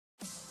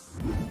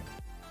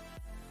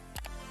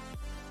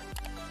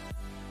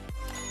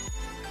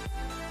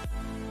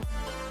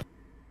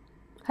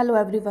Hello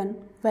everyone,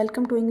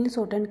 welcome to English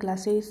Shorthand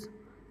classes.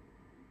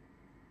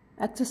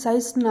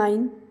 Exercise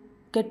 9.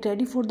 Get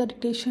ready for the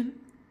dictation.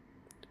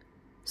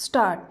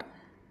 Start.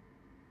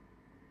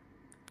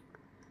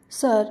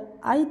 Sir,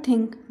 I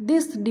think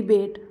this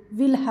debate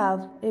will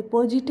have a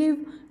positive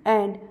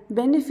and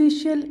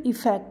beneficial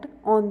effect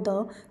on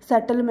the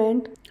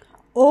settlement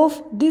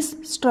of this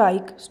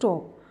strike.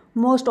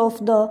 Most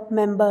of the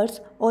members,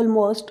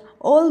 almost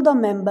all the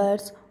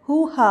members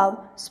who have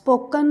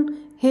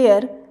spoken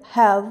here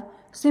have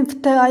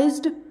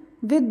sympathized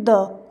with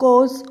the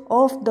cause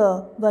of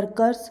the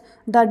workers,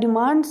 the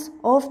demands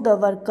of the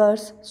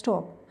workers.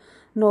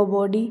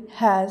 Nobody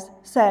has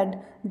said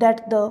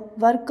that the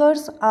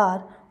workers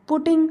are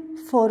putting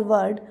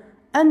forward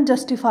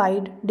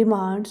unjustified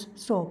demands.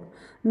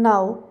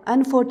 Now,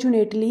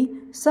 unfortunately,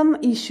 some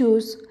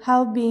issues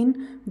have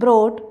been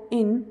brought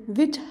in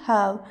which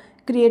have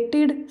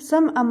created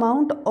some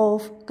amount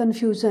of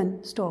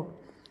confusion.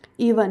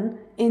 Even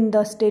in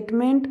the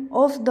statement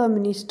of the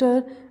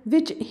minister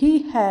which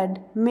he had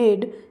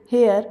made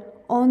here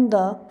on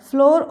the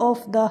floor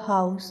of the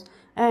house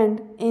and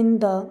in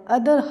the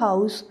other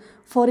house,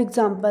 for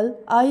example,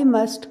 I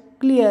must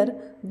clear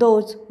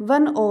those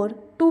 1 or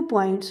 2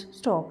 points.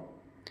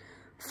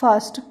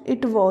 First,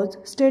 it was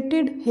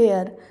stated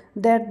here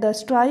that the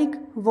strike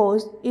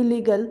was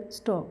illegal.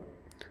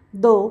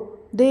 Though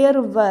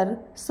there were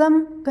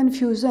some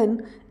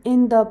confusion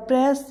in the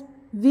press,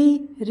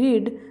 we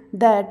read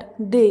that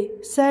they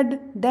said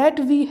that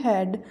we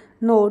had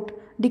not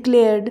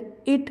declared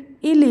it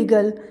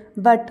illegal,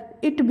 but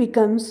it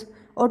becomes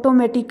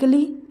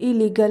automatically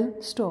illegal.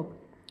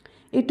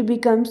 It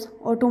becomes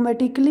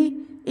automatically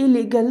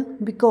illegal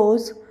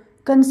because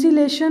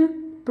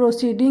conciliation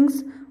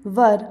proceedings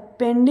were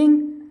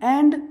pending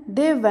and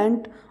they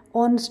went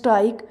on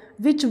strike,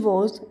 which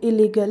was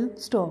illegal.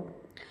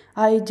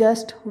 I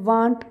just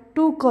want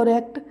to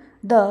correct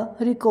the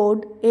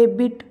record a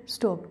bit.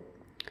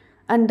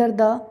 Under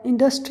the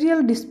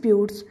Industrial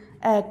Disputes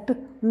Act,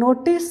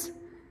 notice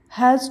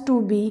has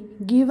to be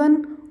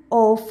given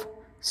of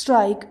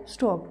strike.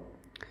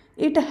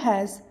 It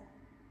has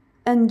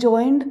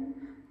enjoined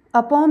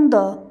upon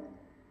the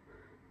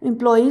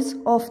employees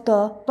of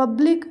the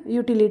public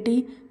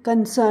utility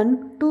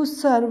concerned to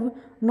serve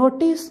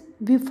notice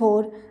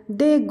before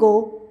they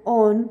go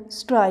on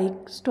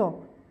strike.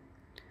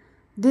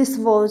 This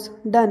was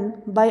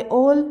done by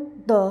all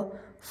the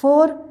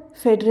 4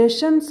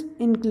 federations,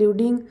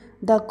 including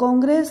the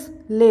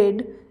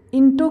Congress-led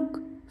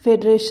Intuk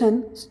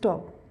Federation.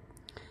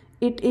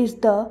 It is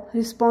the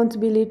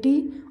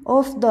responsibility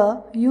of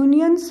the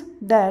unions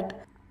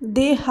that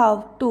they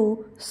have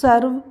to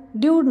serve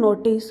due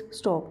notice.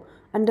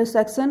 Under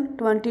Section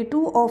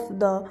 22 of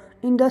the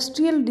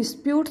Industrial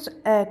Disputes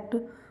Act,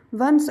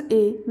 once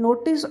a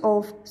notice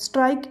of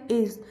strike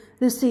is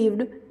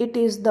received, it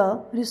is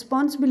the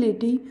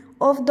responsibility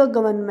of the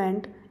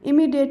government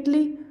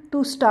immediately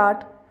to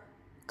start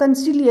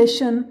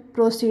conciliation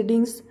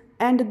proceedings,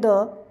 and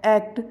the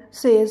Act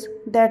says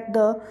that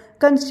the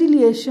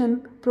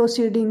conciliation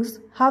proceedings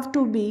have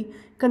to be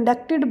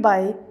conducted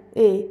by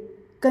a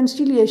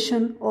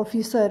conciliation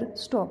officer.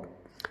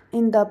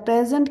 In the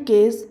present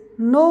case,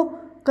 no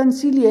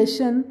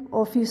conciliation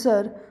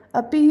officer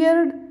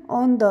appeared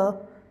on the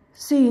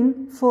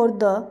scene for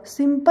the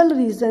simple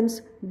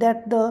reasons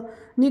that the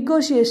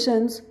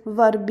negotiations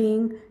were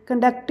being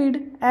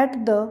conducted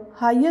at the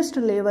highest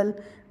level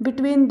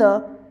between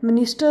the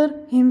minister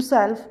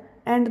himself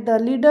and the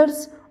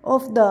leaders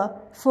of the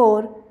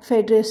 4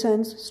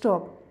 federations.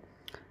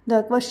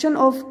 The question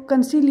of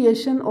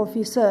conciliation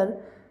officer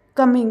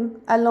coming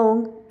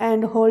along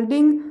and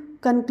holding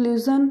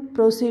conclusion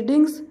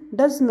proceedings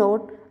does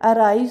not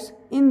arise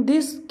in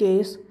this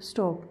case.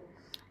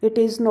 It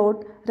is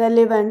not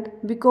relevant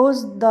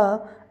because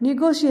the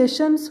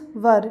negotiations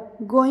were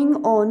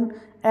going on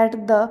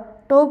at the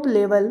top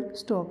level.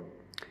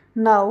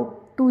 Now,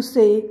 to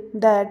say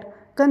that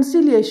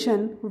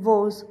conciliation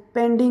was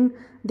pending,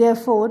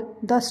 therefore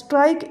the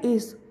strike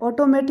is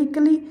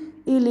automatically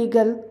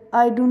illegal,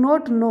 I do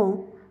not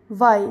know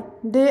why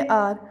they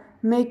are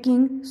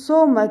making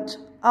so much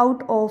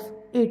out of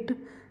it,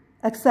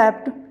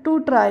 except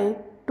to try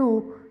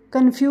to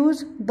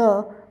confuse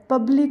the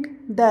public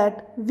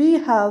that we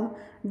have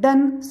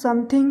done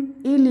something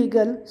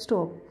illegal.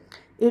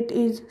 It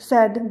is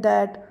said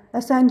that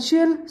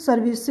essential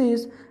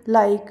services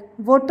like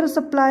water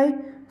supply,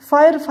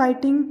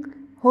 firefighting,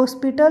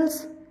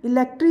 hospitals,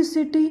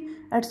 electricity,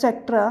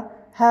 etc.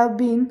 have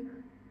been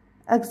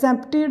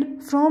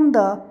exempted from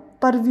the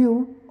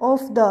purview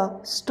of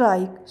the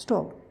strike.